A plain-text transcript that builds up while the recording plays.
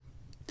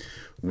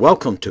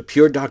Welcome to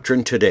Pure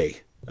Doctrine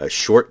Today, a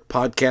short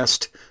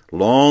podcast,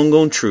 long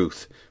on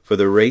truth for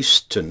the race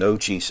to know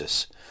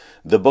Jesus.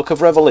 The Book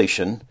of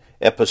Revelation,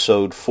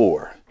 Episode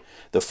 4.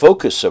 The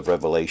focus of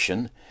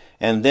Revelation,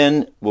 and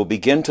then we'll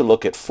begin to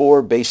look at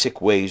 4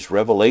 basic ways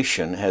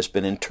Revelation has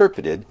been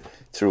interpreted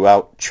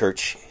throughout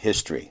church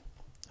history.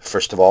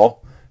 First of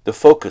all, the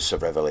focus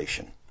of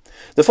Revelation.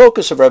 The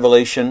focus of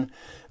Revelation,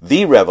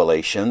 the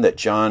revelation that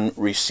John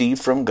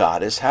received from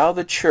God, is how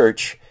the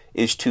church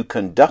is to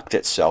conduct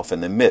itself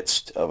in the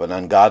midst of an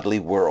ungodly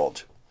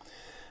world.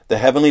 The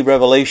heavenly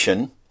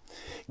revelation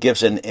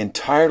gives an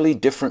entirely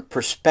different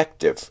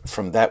perspective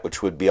from that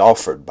which would be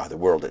offered by the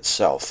world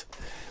itself.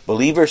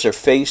 Believers are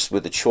faced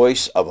with the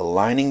choice of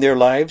aligning their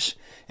lives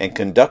and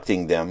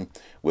conducting them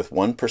with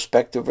one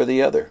perspective or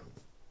the other.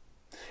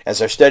 As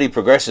our study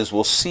progresses,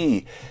 we'll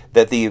see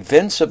that the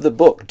events of the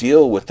book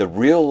deal with the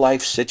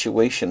real-life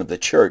situation of the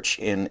church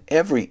in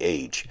every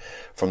age,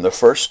 from the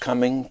first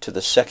coming to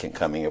the second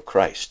coming of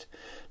Christ,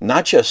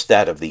 not just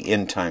that of the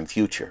end-time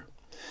future.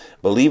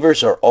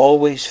 Believers are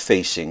always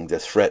facing the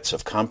threats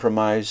of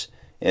compromise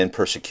and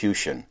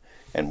persecution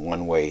in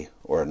one way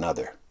or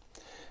another.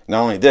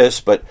 Not only this,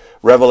 but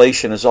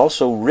Revelation is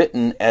also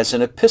written as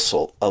an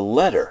epistle, a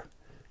letter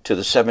to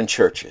the 7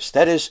 churches.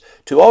 That is,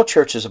 to all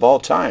churches of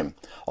all time,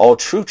 all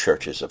true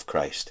churches of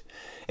Christ,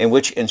 in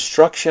which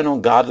instruction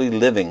on godly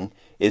living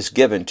is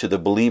given to the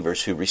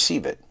believers who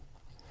receive it.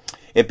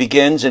 It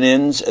begins and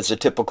ends as a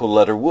typical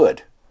letter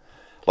would.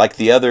 Like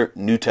the other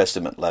New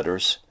Testament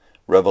letters,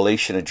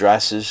 Revelation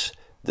addresses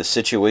the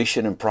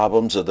situation and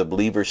problems of the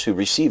believers who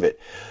receive it.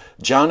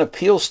 John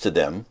appeals to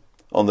them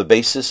on the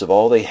basis of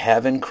all they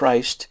have in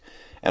Christ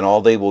and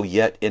all they will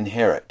yet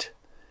inherit.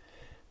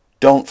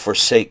 Don't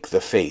forsake the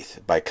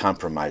faith by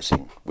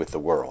compromising with the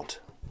world.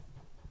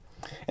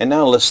 And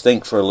now let's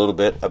think for a little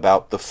bit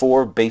about the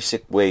 4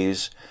 basic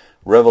ways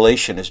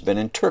Revelation has been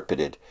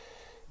interpreted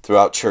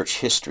throughout church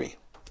history.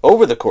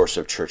 Over the course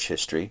of church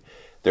history,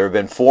 there have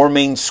been 4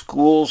 main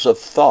schools of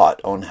thought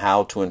on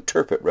how to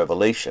interpret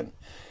Revelation.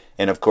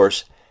 And of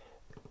course,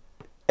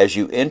 as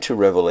you enter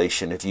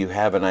Revelation, if you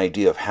have an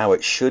idea of how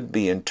it should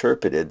be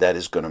interpreted, that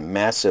is going to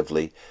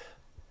massively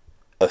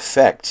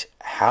affect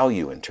how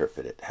you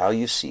interpret it, how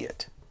you see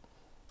it.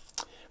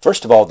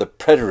 First of all, the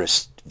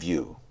preterist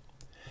view.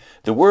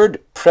 The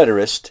word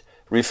preterist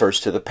refers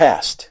to the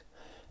past.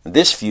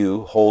 This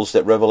view holds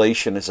that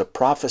Revelation is a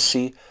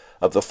prophecy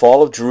of the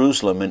fall of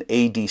Jerusalem in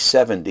AD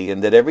 70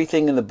 and that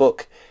everything in the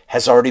book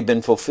has already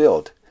been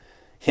fulfilled.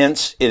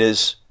 Hence, it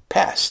is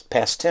past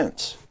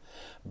tense.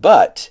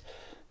 But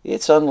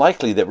it's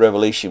unlikely that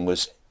Revelation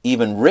was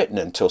even written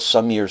until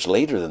some years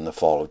later than the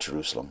fall of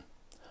Jerusalem.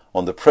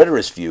 On the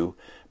preterist view,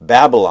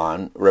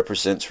 Babylon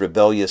represents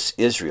rebellious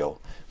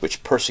Israel,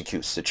 which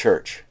persecutes the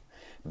church.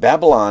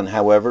 Babylon,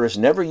 however, is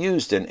never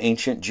used in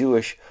ancient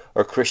Jewish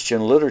or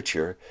Christian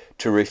literature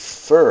to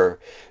refer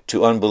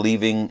to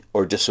unbelieving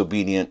or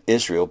disobedient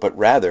Israel, but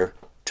rather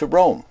to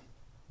Rome.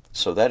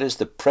 So that is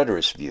the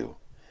preterist view.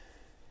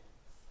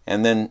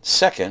 And then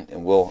second,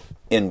 and we'll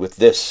end with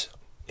this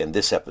in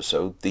this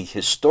episode, the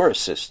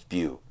historicist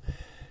view.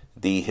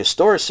 The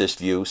historicist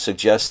view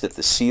suggests that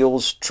the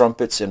seals,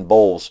 trumpets, and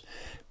bowls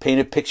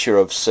paint a picture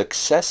of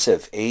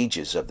successive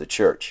ages of the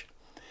church.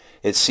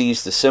 It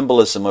sees the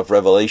symbolism of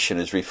Revelation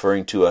as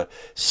referring to a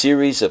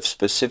series of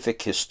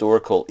specific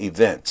historical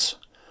events,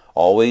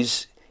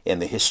 always in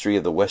the history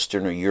of the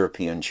Western or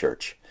European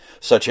church,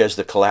 such as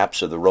the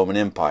collapse of the Roman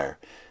Empire,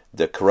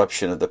 the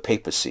corruption of the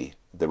papacy,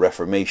 the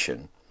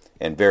Reformation,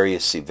 and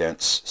various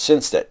events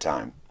since that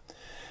time.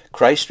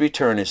 Christ's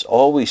return is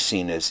always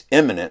seen as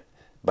imminent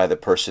by the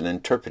person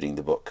interpreting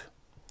the book.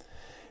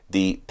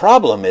 The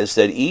problem is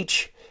that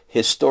each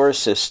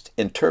historicist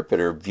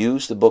interpreter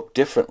views the book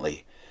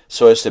differently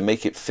so as to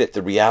make it fit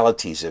the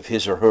realities of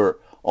his or her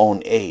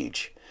own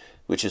age,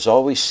 which is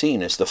always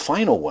seen as the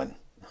final one.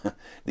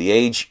 The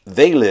age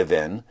they live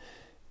in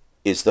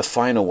is the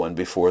final one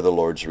before the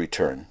Lord's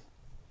return.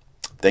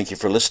 Thank you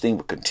for listening.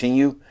 We'll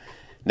continue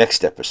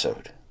next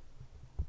episode.